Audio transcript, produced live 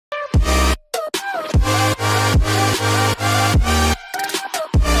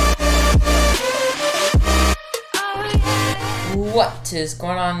What is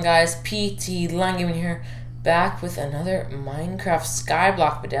going on, guys? PtlionGaming here, back with another Minecraft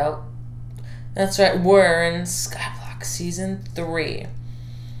Skyblock video. That's right, we're in Skyblock Season 3.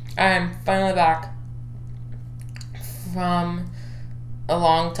 I'm finally back from a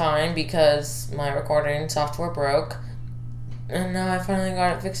long time because my recording software broke, and now I finally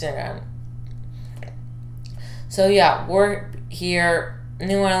got it fixed again. So yeah, we're here.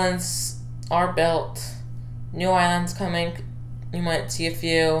 New islands are built. New islands coming. You might see a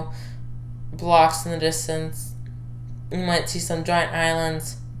few blocks in the distance. You might see some giant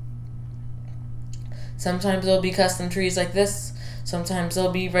islands. Sometimes there'll be custom trees like this. Sometimes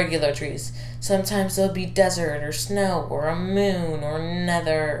there'll be regular trees. Sometimes there'll be desert or snow or a moon or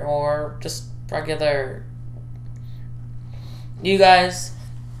nether or just regular. You guys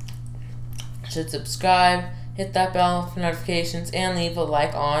should subscribe, hit that bell for notifications, and leave a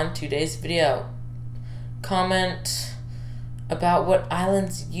like on today's video. Comment about what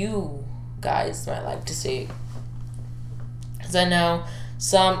islands you guys might like to see, because I know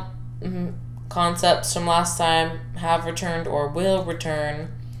some concepts from last time have returned or will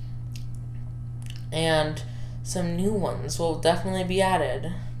return, and some new ones will definitely be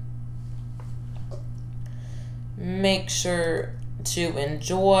added. Make sure to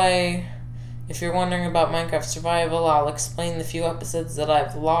enjoy. If you're wondering about Minecraft Survival, I'll explain the few episodes that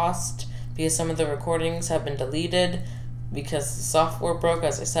I've lost because some of the recordings have been deleted because the software broke,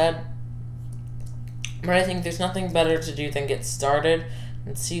 as I said. But I think there's nothing better to do than get started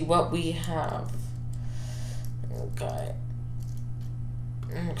and see what we have. Okay,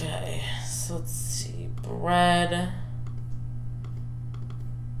 so let's see. Bread.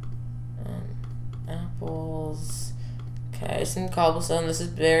 Apples. Okay, some cobblestone. This is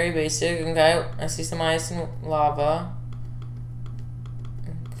very basic. Okay, I see some ice and lava.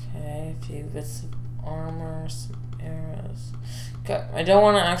 Okay, a few bits of armor, some arrows. Okay, I don't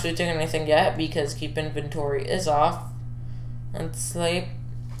want to actually take anything yet because keep inventory is off. Let's sleep.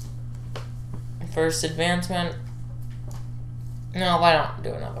 First advancement. No, why not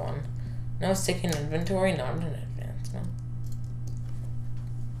do another one? No sticking inventory, not an advancement.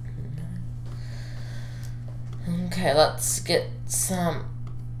 Okay, let's get some.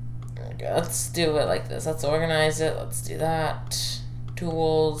 Okay, let's do it like this. Let's organize it. Let's do that.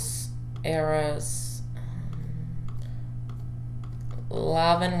 Tools, arrows,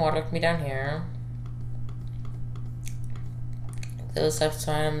 lava and water can be down here. Those types of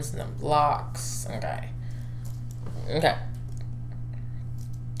items and then blocks. Okay. Okay.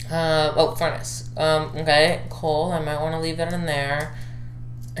 Oh, furnace. Okay, coal. I might want to leave that in there.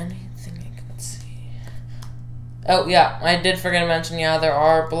 Anything I can see. Oh, yeah, I did forget to mention, yeah, there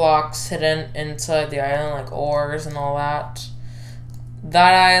are blocks hidden inside the island, like ores and all that.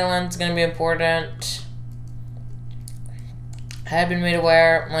 That island's gonna be important. I have been made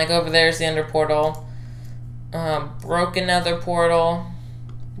aware, like over there's the Ender portal. Broken Nether portal.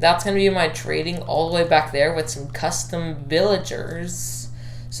 That's gonna be my trading all the way back there with some custom villagers.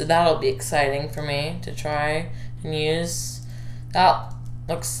 So that'll be exciting for me to try and use. That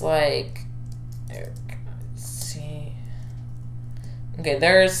looks like, let's see. Okay,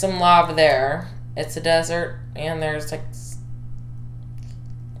 there's some lava there. It's a desert, and there's like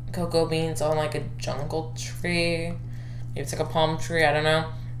cocoa beans on like a jungle tree. Maybe it's like a palm tree, I don't know.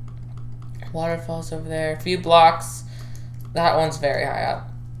 Waterfalls over there. A few blocks. That one's very high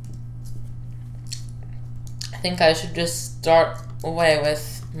up. I think I should just start away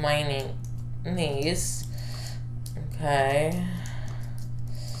with mining these. Okay.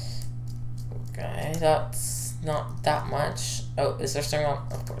 Okay, that's not that much. Oh, is there string on?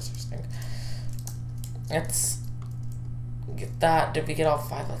 Of course there's string. Let's get that. Did we get all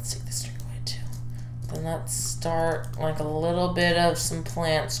 5? Let's take the string away too. Then let's start like a little bit of some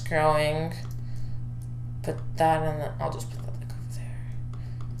plants growing. Put that in the, I'll just put that like over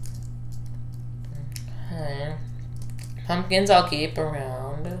there. Okay. Pumpkins I'll keep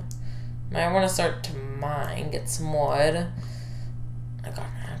around. Might want to start to mine, get some wood. I got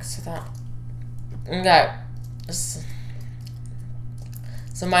an axe for that. Okay.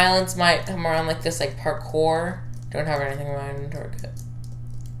 Some islands might come around like this, like parkour. Don't have anything in my inventory. Good.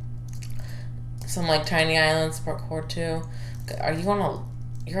 Some like tiny islands, parkour too. Okay, are you on a?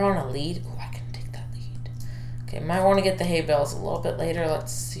 You're on a lead. Oh, I can take that lead. Okay, might want to get the hay bales a little bit later.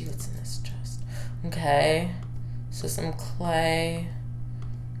 Let's see what's in this chest. Okay, so some clay.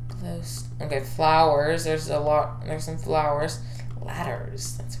 Close. Okay, flowers. There's a lot. There's some flowers.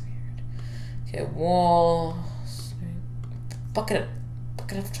 Ladders. That's weird. Okay, wool. Bucket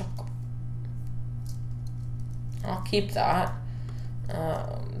of chocolate. I'll keep that.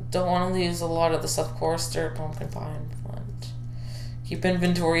 Don't want to lose a lot of the stuff. Coarse dirt, pumpkin pie, and flint. Keep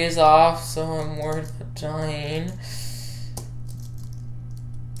inventories off, so I'm worried about dying.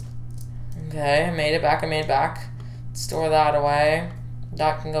 Okay, I made it back. Store that away.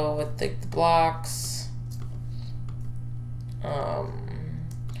 That can go with the blocks.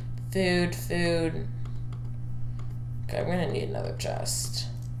 Food. Okay, I'm gonna need another chest.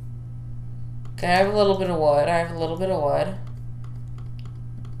 Okay, I have a little bit of wood.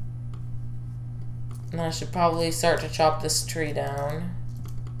 And I should probably start to chop this tree down.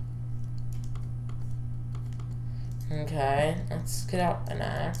 Okay, let's get out an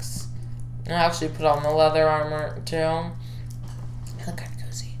axe. I'll actually put on the leather armor too. I look kind of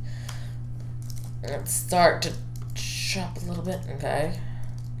cozy. Let's start to chop a little bit. Okay.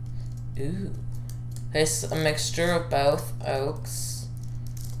 Ooh. It's a mixture of both oaks.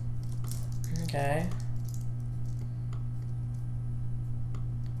 Okay.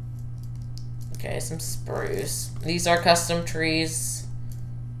 Okay, some spruce. These are custom trees.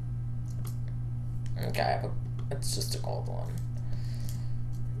 Okay, it's just a gold one.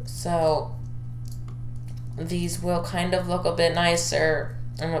 So, these will kind of look a bit nicer.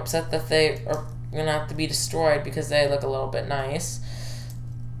 I'm upset that they are gonna have to be destroyed because they look a little bit nice.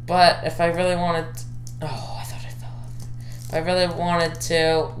 But if I really wanted to, oh, I thought I fell off. If I really wanted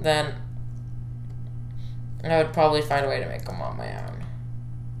to, then I would probably find a way to make them on my own.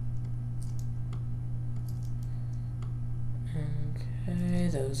 Okay,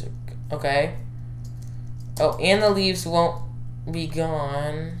 those are okay. Oh, and the leaves won't be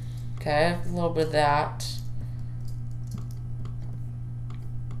gone. Okay, a little bit of that.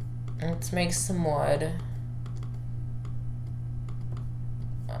 Let's make some wood.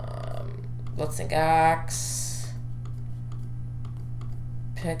 Let's think axe.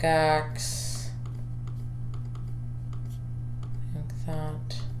 Pickaxe. Like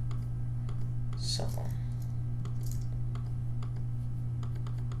that. Shovel.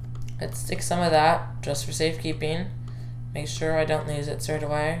 Let's stick some of that just for safekeeping. Make sure I don't lose it straight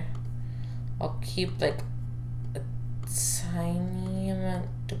away. I'll keep like a tiny amount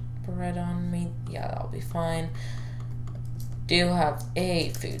of bread on me. Yeah, that'll be fine. Do have a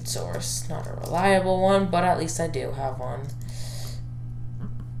food source. Not a reliable one, but at least I do have one.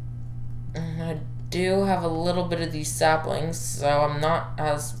 And I do have a little bit of these saplings, so I'm not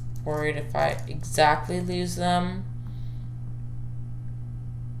as worried if I exactly lose them.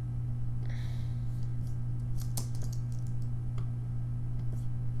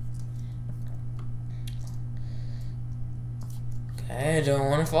 Okay, I don't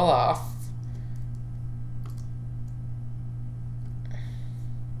want to fall off.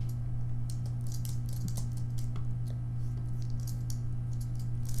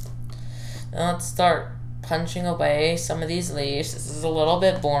 Now let's start punching away some of these leaves. This is a little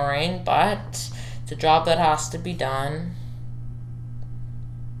bit boring, but it's a job that has to be done.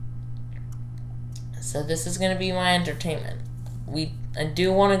 So this is going to be my entertainment. I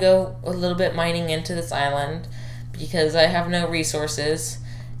do want to go a little bit mining into this island because I have no resources,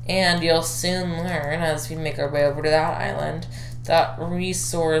 and you'll soon learn as we make our way over to that island that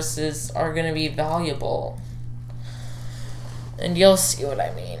resources are going to be valuable. And you'll see what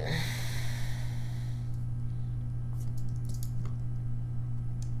I mean.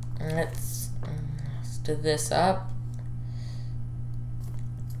 Let's do this up.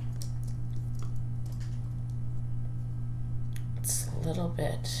 It's a little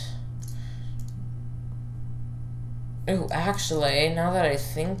bit. Oh, actually, now that I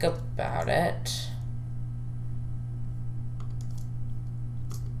think about it,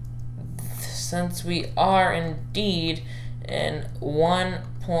 since we are indeed in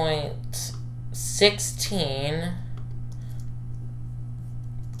 1.16,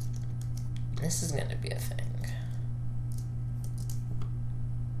 this is going to be a thing.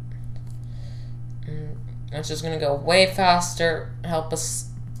 It's just going to go way faster, help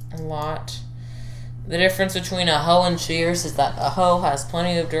us a lot. The difference between a hoe and shears is that a hoe has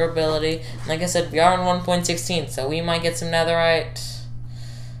plenty of durability. Like I said, we are on 1.16, so we might get some netherite.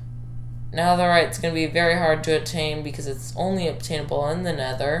 Netherite's going to be very hard to attain because it's only obtainable in the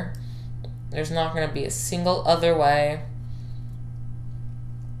nether. There's not going to be a single other way.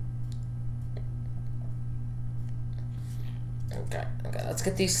 Okay, let's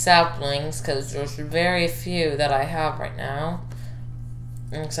get these saplings, because there's very few that I have right now.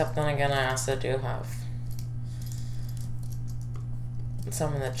 Except then again, I also do have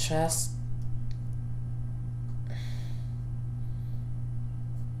some in the chest.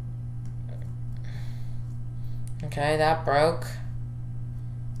 Okay, that broke.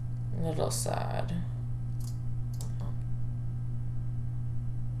 A little sad.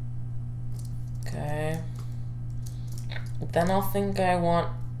 Okay. But then I'll think I want...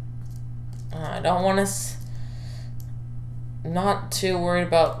 I don't want to... Not too worried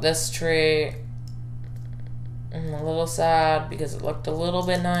about this tree. I'm a little sad because it looked a little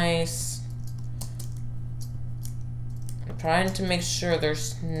bit nice. I'm trying to make sure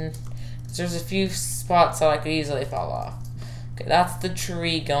there's a few spots that I could easily fall off. Okay, that's the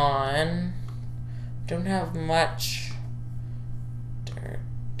tree gone. Don't have much dirt.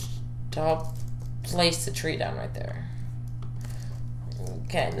 I'll place the tree down right there.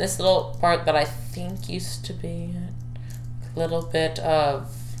 Okay, this little part that I think used to be a little bit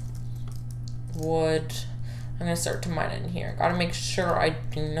of wood. I'm gonna start to mine in here. Gotta make sure I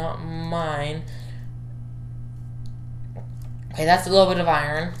do not mine. Okay, that's a little bit of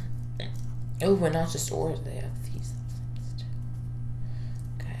iron. Oh, and not just ore, they have these things too.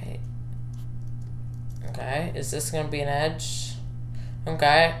 Okay. Okay, is this gonna be an edge?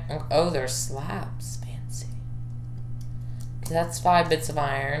 Okay. Oh, there's slabs. Fancy. Okay, that's 5 bits of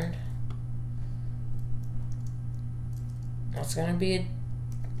iron. That's gonna be an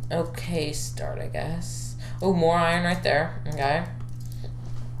okay start, I guess. Oh, more iron right there. Okay.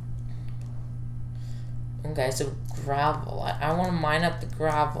 Okay, so gravel. I want to mine up the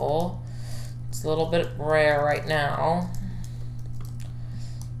gravel. It's a little bit rare right now.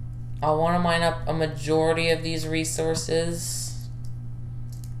 I want to mine up a majority of these resources.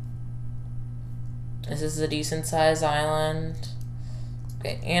 This is a decent sized island.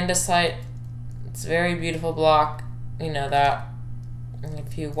 Okay, andesite. It's a very beautiful block. You know that. And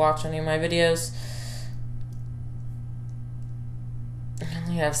if you watch any of my videos, I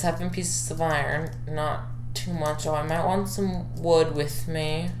only have 7 pieces of iron. Not too much. Oh, I might want some wood with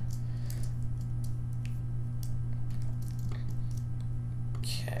me.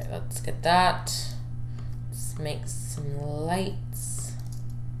 Okay, let's get that. Let's make some lights.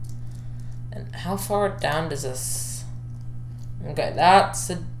 And how far down does this? Okay, that's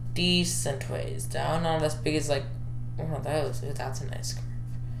a decent ways down. Not as big as like one of those. Ooh, that's a nice curve.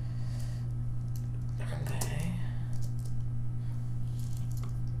 Okay.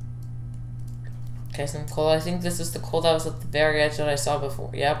 Okay, some coal. I think this is the coal that was at the very edge that I saw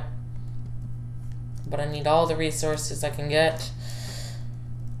before. Yep. But I need all the resources I can get.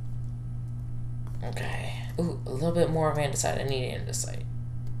 Okay. Ooh, a little bit more of andesite. I need andesite.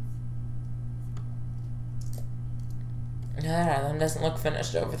 That island doesn't look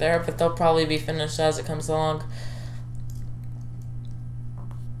finished over there, but they'll probably be finished as it comes along.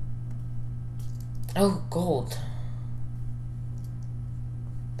 Oh, gold.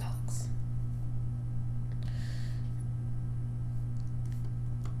 Box.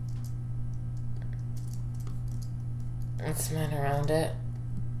 Let's mine around it.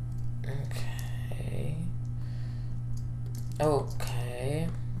 Okay. Okay.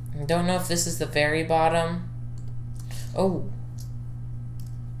 I don't know if this is the very bottom. Oh.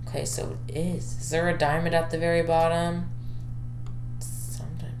 Okay, so it is. Is there a diamond at the very bottom?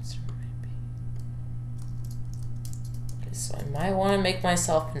 Sometimes there might be. Okay, so I might want to make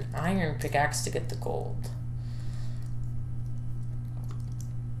myself an iron pickaxe to get the gold.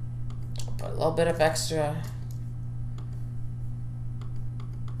 Put a little bit of extra.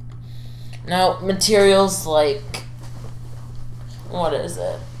 Now, materials like, what is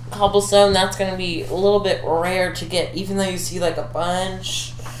it? Cobblestone, that's going to be a little bit rare to get. Even though you see like a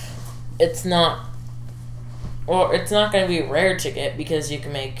bunch, it's not, or it's not going to be rare to get because you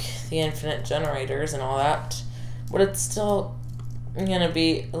can make the infinite generators and all that. But it's still going to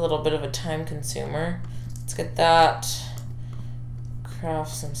be a little bit of a time consumer. Let's get that.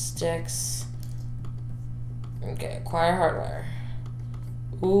 Craft some sticks. Okay, acquire hardware.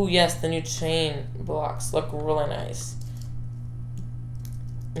 Ooh, yes, the new chain blocks look really nice.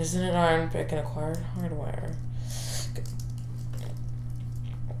 Isn't it iron pick and acquired hardware?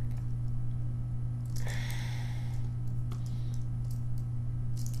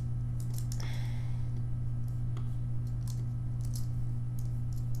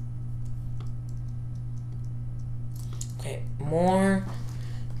 Okay, more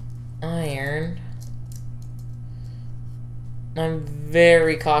iron. I'm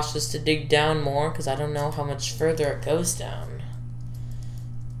very cautious to dig down more because I don't know how much further it goes down.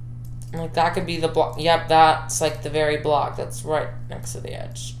 Like, that could be the block. Yep, that's like the very block that's right next to the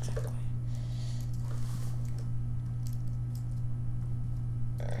edge. Exactly.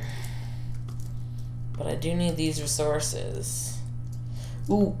 But I do need these resources.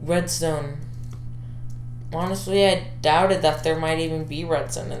 Ooh, redstone. Honestly, I doubted that there might even be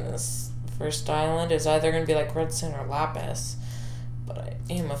redstone in this first island. It's either going to be like redstone or lapis. But I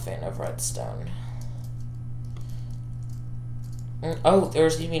am a fan of redstone. Oh,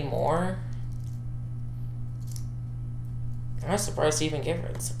 there's even more? I'm surprised he even gave her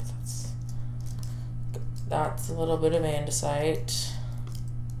this, but that's a little bit of andesite.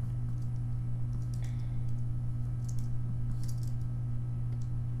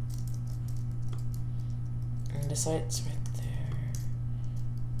 Andesite's right there.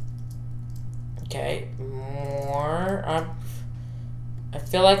 Okay, more. I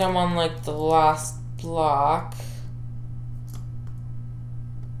feel like I'm on like the last block.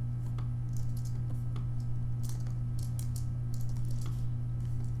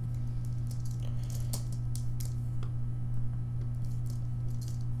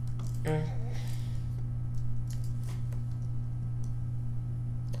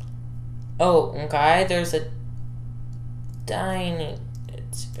 Oh, okay, there's a tiny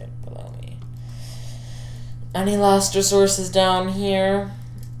bit below me. Any last resources down here?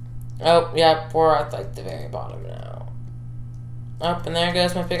 Oh, yeah, we're at like the very bottom now. Up, and there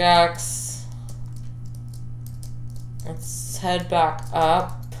goes my pickaxe. Let's head back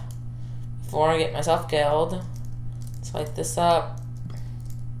up before I get myself killed. Let's light this up.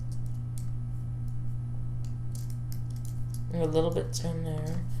 A little bit down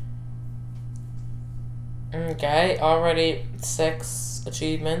there. Okay, already 6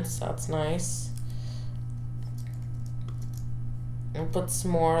 achievements. That's nice. I'll put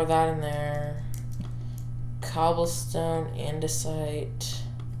some more of that in there. Cobblestone, andesite.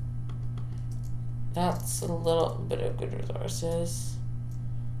 That's a little bit of good resources.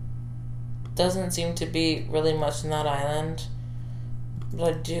 Doesn't seem to be really much in that island. But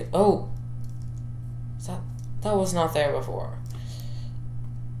I do. Oh! That was not there before.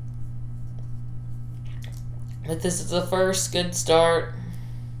 But this is the first good start.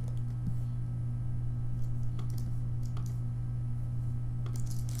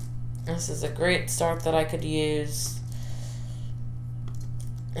 This is a great start that I could use.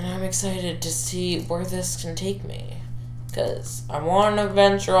 And I'm excited to see where this can take me. Because I want to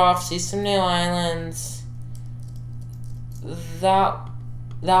venture off, see some new islands. That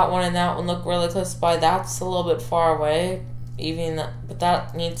one and that one look really close by. That's a little bit far away. But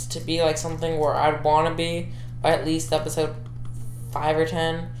that needs to be like something where I'd want to be by at least episode 5 or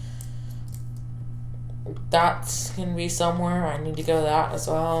 10. That's gonna be somewhere. I need to go to that as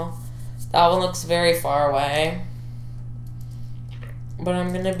well. That one looks very far away. But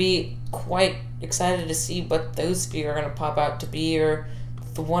I'm gonna be quite excited to see what those few are gonna pop out to be, or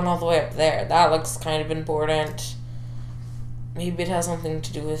the one all the way up there. That looks kind of important. Maybe it has something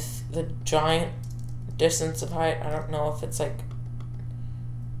to do with the giant distance of height. I don't know if it's like...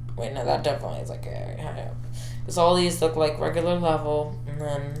 Wait, no, that definitely is like very high up. Because all these look like regular level, and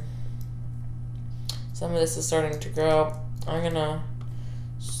then some of this is starting to grow. I'm gonna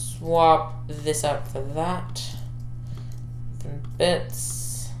swap this out for that. And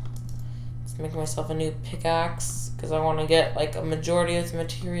bits. Let's make myself a new pickaxe, because I want to get like a majority of the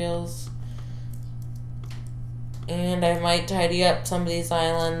materials. And I might tidy up some of these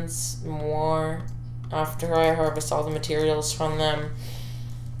islands more after I harvest all the materials from them.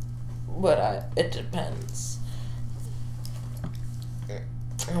 But it depends.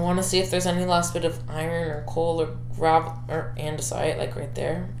 I want to see if there's any last bit of iron or coal or gravel or andesite, like right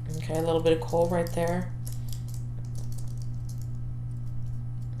there. Okay, a little bit of coal right there.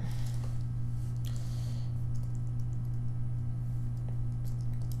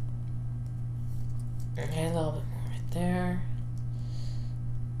 Okay, a little bit more right there.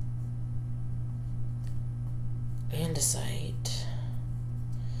 Andesite.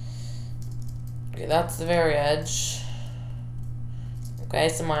 Okay, that's the very edge. Okay,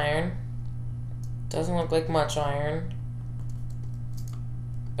 some iron. Doesn't look like much iron.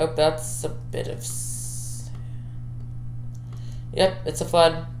 Oh, that's a bit of... Yep, it's a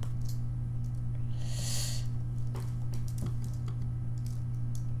flood.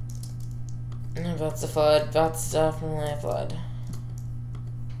 No, that's a flood. That's definitely a flood.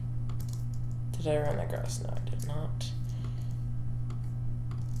 Did I run the grass? No, I did not.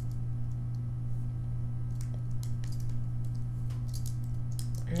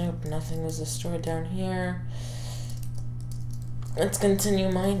 Nope, nothing was destroyed down here. Let's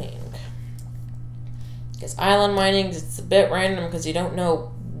continue mining. Because island mining, it's a bit random because you don't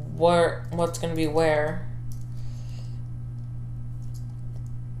know what's going to be where.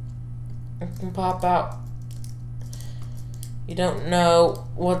 It can pop out. You don't know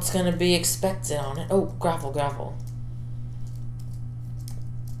what's going to be expected on it. Oh, gravel, gravel.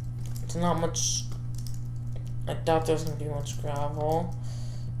 It's not much. I doubt there's going to be much gravel.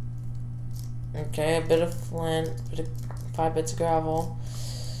 Okay, a bit of flint, 5 bits of gravel.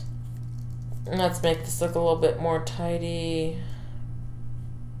 And let's make this look a little bit more tidy.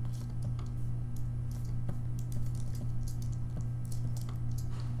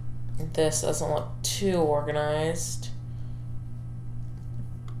 This doesn't look too organized.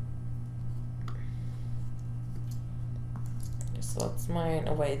 So let's mine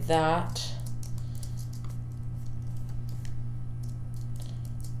away that.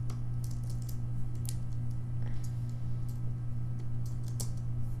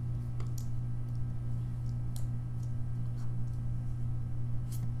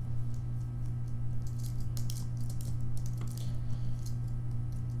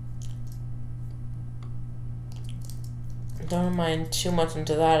 Don't mine too much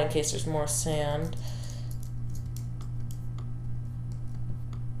into that in case there's more sand.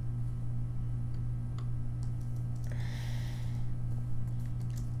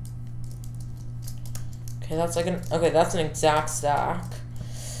 Okay, that's an exact stack.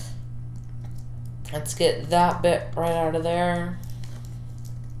 Let's get that bit right out of there.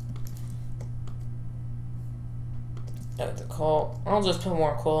 Oh, the coal. I'll just put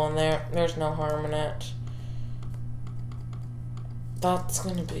more coal in there. There's no harm in it. That's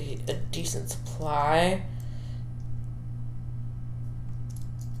gonna be a decent supply.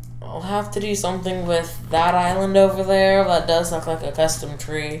 I'll have to do something with that island over there. That does look like a custom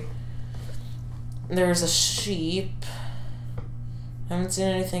tree. There's a sheep. I haven't seen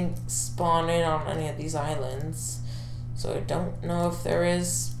anything spawning on any of these islands, so I don't know if there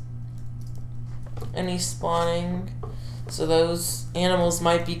is any spawning. So those animals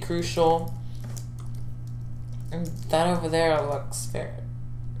might be crucial. And that over there looks fair.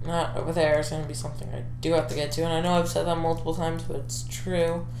 That over there is going to be something I do have to get to, and I know I've said that multiple times, but it's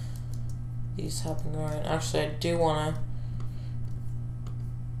true. These have been going. Actually, I do want to.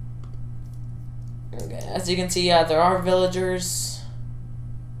 Okay, as you can see, yeah, there are villagers.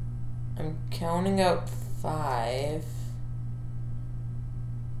 I'm counting out 5.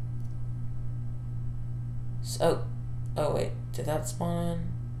 So, oh wait, did that spawn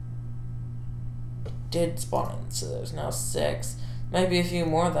in? Did spawn in, so there's now 6. Might be a few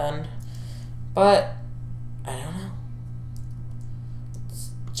more then, but I don't know.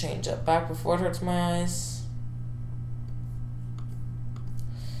 Let's change that back before it hurts my eyes.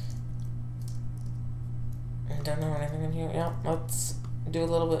 I don't know anything in here. Yeah, let's do a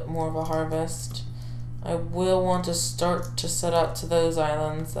little bit more of a harvest. I will want to start to set up to those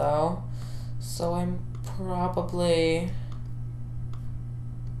islands though, so I'm probably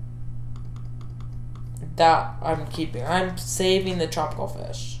that I'm keeping. I'm saving the tropical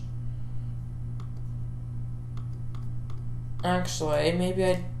fish. Actually, maybe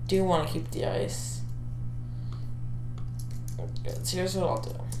I do want to keep the ice. Okay, so here's what I'll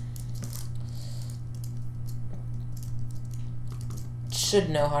do. Should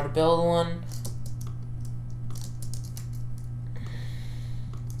know how to build one.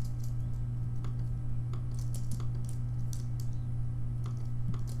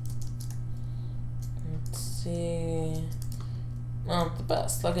 Let's see. Not the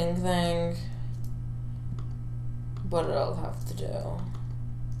best looking thing, but I'll have to do.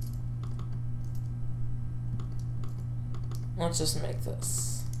 Let's just make this.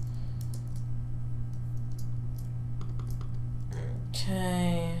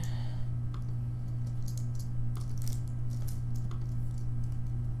 Okay.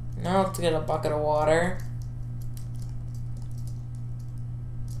 Now let's get a bucket of water.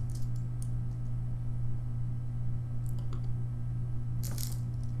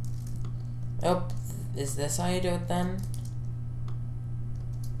 Oh, is this how you do it then?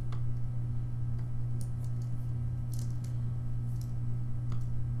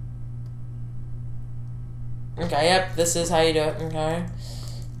 Okay, yep, this is how you do it, okay.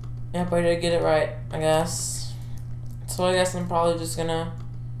 Yep, I did get it right, I guess. So I guess I'm probably just gonna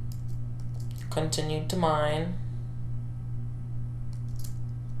continue to mine.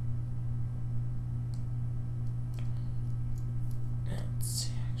 Let's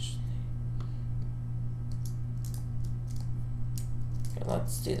see, actually. Okay,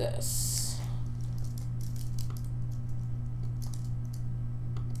 let's do this.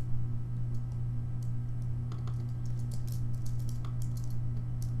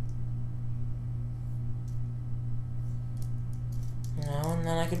 And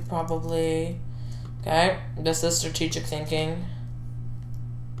then I could probably, okay, this is strategic thinking.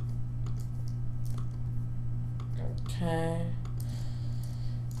 Okay.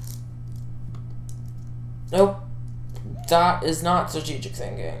 Nope, that is not strategic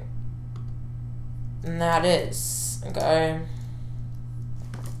thinking. And that is, okay.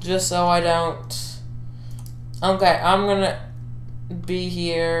 Just so I don't, okay, I'm gonna be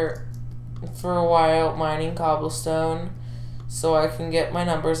here for a while mining cobblestone, so I can get my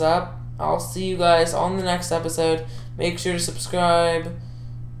numbers up. I'll see you guys on the next episode. Make sure to subscribe,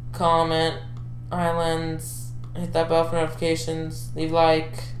 comment, islands, hit that bell for notifications, leave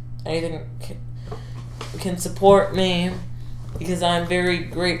like, anything can support me, because I'm very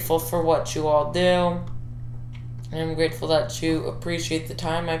grateful for what you all do. And I'm grateful that you appreciate the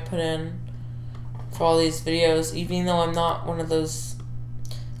time I put in for all these videos, even though I'm not one of those,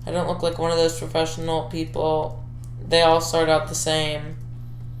 I don't look like one of those professional people. They all start out the same.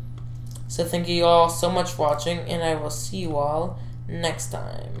 So thank you all so much for watching, and I will see you all next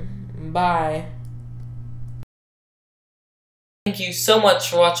time. Bye. Thank you so much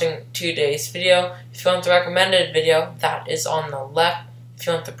for watching today's video. If you want the recommended video, that is on the left. If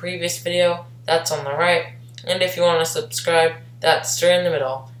you want the previous video, that's on the right. And if you want to subscribe, that's straight in the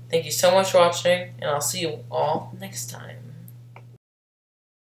middle. Thank you so much for watching, and I'll see you all next time.